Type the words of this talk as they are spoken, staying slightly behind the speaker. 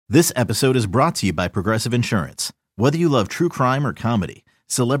This episode is brought to you by Progressive Insurance. Whether you love true crime or comedy,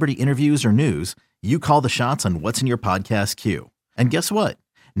 celebrity interviews or news, you call the shots on what's in your podcast queue. And guess what?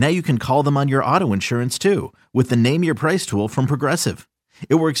 Now you can call them on your auto insurance too with the Name Your Price tool from Progressive.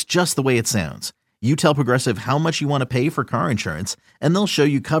 It works just the way it sounds. You tell Progressive how much you want to pay for car insurance, and they'll show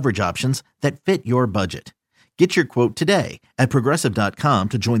you coverage options that fit your budget. Get your quote today at Progressive.com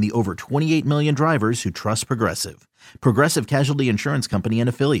to join the over 28 million drivers who trust Progressive. Progressive Casualty Insurance Company and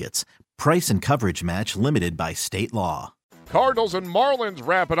Affiliates. Price and coverage match limited by state law. Cardinals and Marlins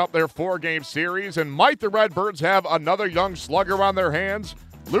wrapping up their 4-game series, and might the Redbirds have another young slugger on their hands?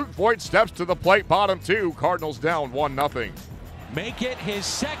 Luke Voit steps to the plate, bottom 2. Cardinals down 1-0. Make it his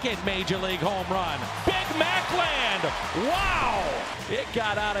second Major League home run. Big Macland! Wow! It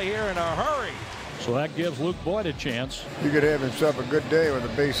got out of here in a hurry. So that gives Luke Voit a chance. He could have himself a good day with a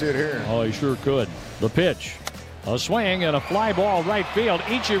base hit here. Oh, he sure could. The pitch. A swing and a fly ball right field.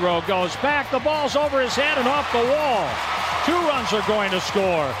 Ichiro goes back. The ball's over his head and off the wall. 2 runs are going to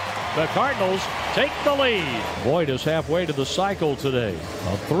score. The Cardinals take the lead. Voit is halfway to the cycle today.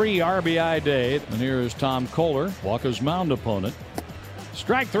 A 3 RBI day. And here is Tom Kohler, Walker's mound opponent.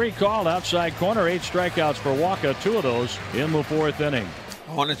 Strike 3 called outside corner. 8 strikeouts for Walker. 2 of those in the 4th inning.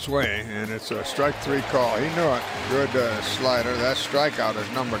 On its way, and it's a strike 3 call. He knew it. Good slider. That strikeout is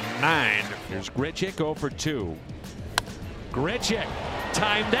number 9. Here's Grichuk 0 for 2. Grichuk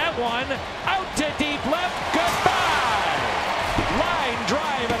timed that one. Out to deep left. Goodbye. Line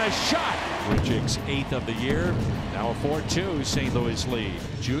drive and a shot. Grichuk's 8th of the year. Now a 4-2 St. Louis lead.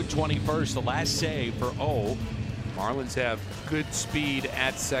 June 21st, the last save for O. Marlins have good speed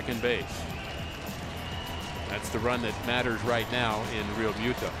at second base. That's the run that matters right now in Real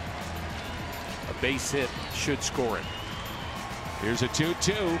Muto. A base hit should score it. Here's a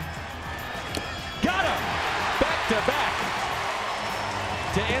 2-2. Got him! Back to back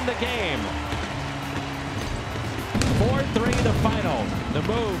to end the game. 4-3 the final. The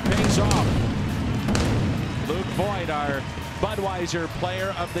move pays off. Luke Voit, our Budweiser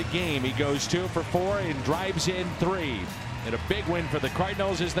player of the game. He goes 2 for 4 and drives in 3. And a big win for the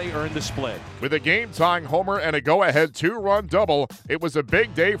Cardinals as they earn the split. With a game-tying homer and a go-ahead 2-run double, it was a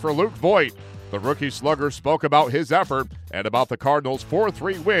big day for Luke Voit. The rookie slugger spoke about his effort and about the Cardinals'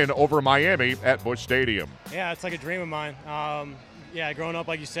 4-3 win over Miami at Busch Stadium. Yeah, it's like a dream of mine. Growing up,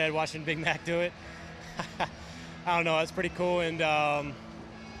 like you said, watching Big Mac do it. I don't know, that's pretty cool, and I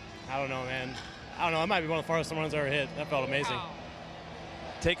don't know, man. I don't know, it might be one of the farthest runs I ever hit. That felt amazing.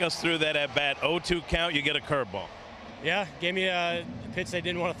 Take us through that at-bat. 0-2 count, you get a curveball. Yeah, gave me a pitch they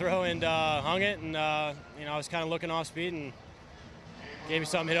didn't want to throw and hung it, and I was kind of looking off speed and gave me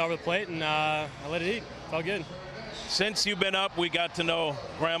something hit over the plate, and I let it eat. Felt good. Since you've been up, we got to know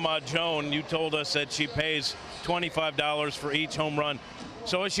Grandma Joan. You told us that she pays $25 for each home run.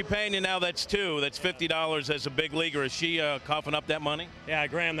 So is she paying you now? That's 2. That's $50 as a big leaguer. Is she coughing up that money? Yeah,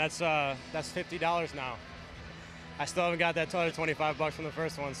 Graham, that's $50 now. I still haven't got that other $25 from the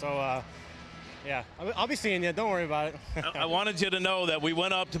first one, so. Yeah, I'll be seeing you. Don't worry about it. I wanted you to know that we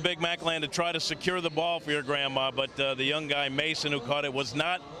went up to Big Mac Land to try to secure the ball for your grandma, but the young guy, Mason, who caught it, was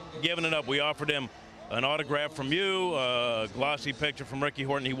not giving it up. We offered him an autograph from you, a glossy picture from Ricky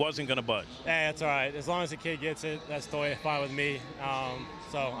Horton. He wasn't going to budge. Hey, that's all right. As long as the kid gets it, that's totally fine with me.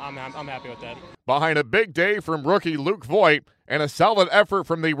 So I'm happy with that. Behind a big day from rookie Luke Voit and a solid effort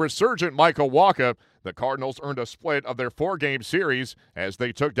from the resurgent Michael Wacha, the Cardinals earned a split of their 4-game series as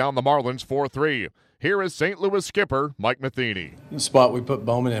they took down the Marlins 4-3. Here is St. Louis skipper Mike Matheny. The spot we put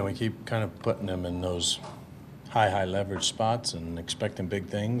Bowman in, we keep kind of putting him in those high leverage spots and expecting big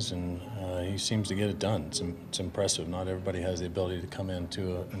things, and he seems to get it done. It's impressive. Not everybody has the ability to come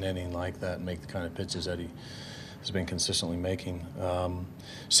into an inning like that and make the kind of pitches that he has been consistently making.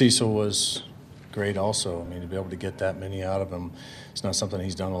 Cecil was great also. I mean, to be able to get that many out of him, it's not something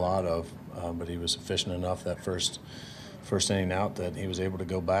he's done a lot of, but he was efficient enough that first inning out that he was able to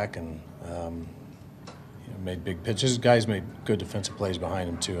go back and made big pitches. Guys made good defensive plays behind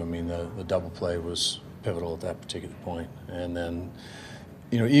him too. I mean, the double play was pivotal at that particular point. And then,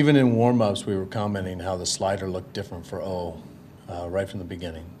 even in warm-ups, we were commenting how the slider looked different for O right from the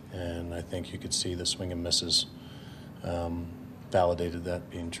beginning. And I think you could see the swing and misses validated that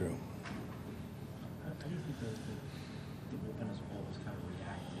being true. How do you think the bullpen as a whole has kind of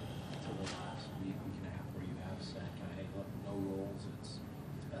reacted to the last week and a half where you have said, hey, look, no roles, it's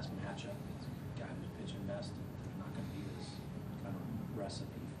the best matchup, it's a guy who's pitching best, and there's not going to be this kind of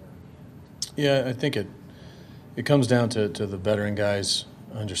recipe for the end? Yeah, I think it comes down to the veteran guys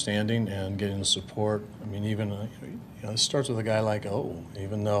understanding and getting the support. I mean, even it starts with a guy like O.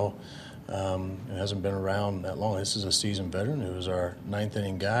 Even though hasn't been around that long. This is a seasoned veteran who was our ninth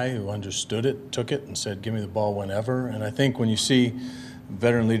inning guy who understood it, took it, and said, give me the ball whenever. And I think when you see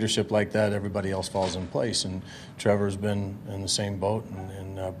veteran leadership like that, everybody else falls in place. And Trevor's been in the same boat,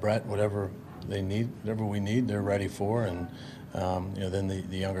 and Brett, whatever they need, whatever we need, they're ready for. And then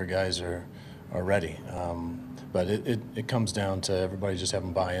the younger guys are ready. But it comes down to everybody just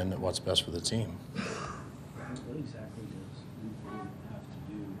having buy-in at what's best for the team. What exactly does Luke Voit have to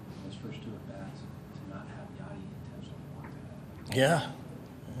do in those first 2 at-bats to not have Yadi intentionally walk that? Yeah,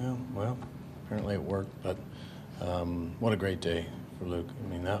 well, apparently it worked, but what a great day for Luke. I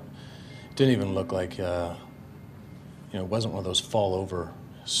mean, that didn't even look like, it wasn't one of those fall-over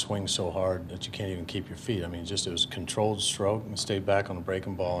swings so hard that you can't even keep your feet. I mean, it was a controlled stroke and stayed back on a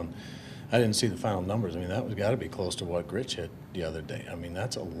breaking ball, and I didn't see the final numbers. I mean, that was got to be close to what Gritch hit the other day. I mean,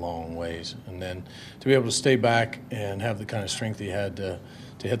 that's a long ways. And then to be able to stay back and have the kind of strength he had to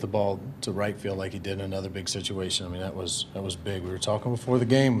hit the ball to right field like he did in another big situation, I mean, that was big. We were talking before the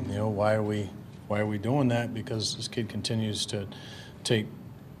game, why are we doing that? Because this kid continues to take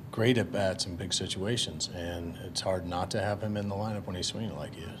great at-bats in big situations, and it's hard not to have him in the lineup when he's swinging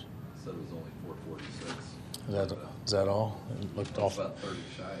like he is. Said it was only 446. Is that all? It looked awful. About 30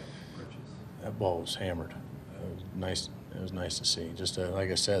 shy. That ball was hammered. It was nice. It was nice to see. Just like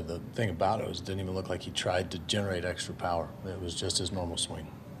I said, the thing about it was it didn't even look like he tried to generate extra power. It was just his normal swing.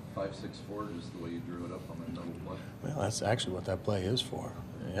 5.64, just the way you drew it up on that double play. Well, that's actually what that play is for.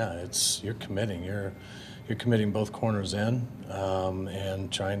 Yeah, you're committing. You're committing both corners in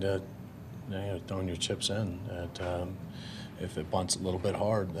and trying to throwing your chips in. If it bunts a little bit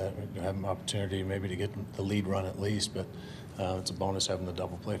hard, that you have an opportunity maybe to get the lead run at least, but. It's a bonus having the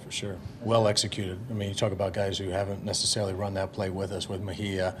double play for sure. Well executed. I mean, you talk about guys who haven't necessarily run that play with us, with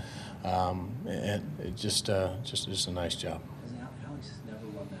Mejia, and it just a nice job. Has Alex never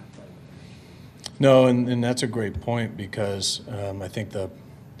run that play with him? No, and that's a great point because I think the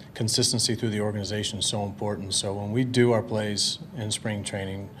consistency through the organization is so important. So when we do our plays in spring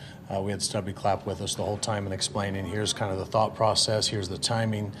training, we had Stubby Clapp with us the whole time and explaining, here's kind of the thought process, here's the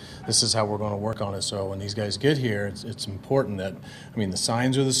timing, this is how we're going to work on it. So when these guys get here, it's important that, the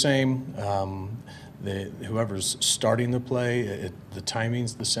signs are the same, whoever's starting the play, the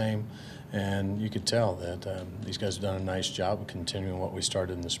timing's the same, and you could tell that these guys have done a nice job of continuing what we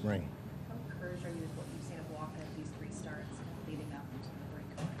started in the spring. How encouraged are you with what you've seen of Walker at these 3 starts leading up to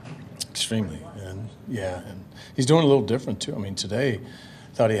the break? Extremely, and he's doing a little different too. Today,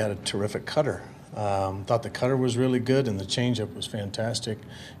 thought he had a terrific cutter. Thought the cutter was really good and the changeup was fantastic.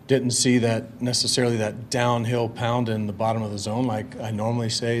 Didn't see that downhill pound in the bottom of the zone like I normally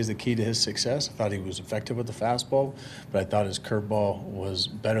say is the key to his success. I thought he was effective with the fastball, but I thought his curveball was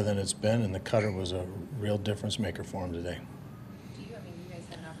better than it's been, and the cutter was a real difference maker for him today. You guys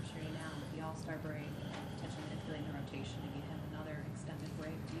had an opportunity now with the All-Star break, potentially manipulating the rotation to give him another extended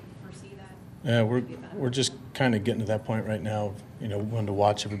break. Do you foresee that? Yeah, we're just kind of getting to that point right now. Wanting to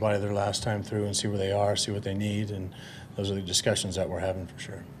watch everybody their last time through and see where they are, see what they need, and those are the discussions that we're having for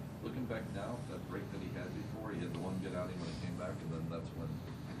sure. Looking back now, that break that he had before, he had the one good outing when he came back, and then that's when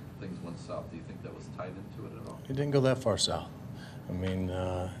things went south. Do you think that was tied into it at all? He didn't go that far south.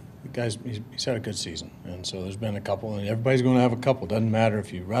 The guy's he's had a good season, and so there's been a couple, and everybody's going to have a couple. Doesn't matter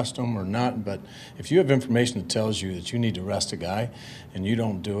if you rest them or not, but if you have information that tells you that you need to rest a guy and you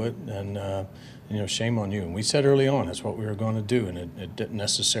don't do it, then shame on you. And we said early on that's what we were going to do, and it didn't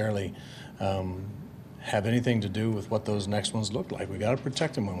necessarily have anything to do with what those next ones looked like. We got to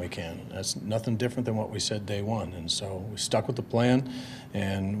protect them when we can. That's nothing different than what we said day one, and so we stuck with the plan,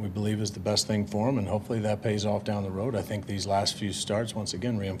 and we believe is the best thing for them, and hopefully that pays off down the road. I think these last few starts once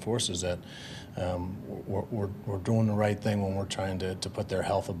again reinforces that we're doing the right thing when we're trying to put their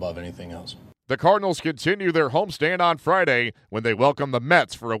health above anything else. The Cardinals continue their homestand on Friday when they welcome the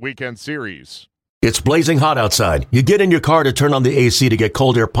Mets for a weekend series. It's blazing hot outside. You get in your car to turn on the AC to get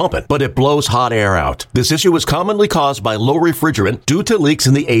cold air pumping, but it blows hot air out. This issue is commonly caused by low refrigerant due to leaks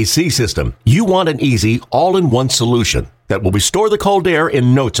in the AC system. You want an easy, all-in-one solution that will restore the cold air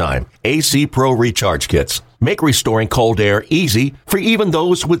in no time. AC Pro Recharge Kits make restoring cold air easy for even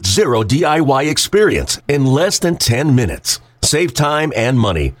those with zero DIY experience in less than 10 minutes. Save time and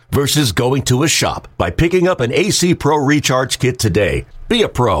money versus going to a shop by picking up an AC Pro Recharge Kit today. Be a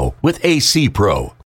pro with AC Pro.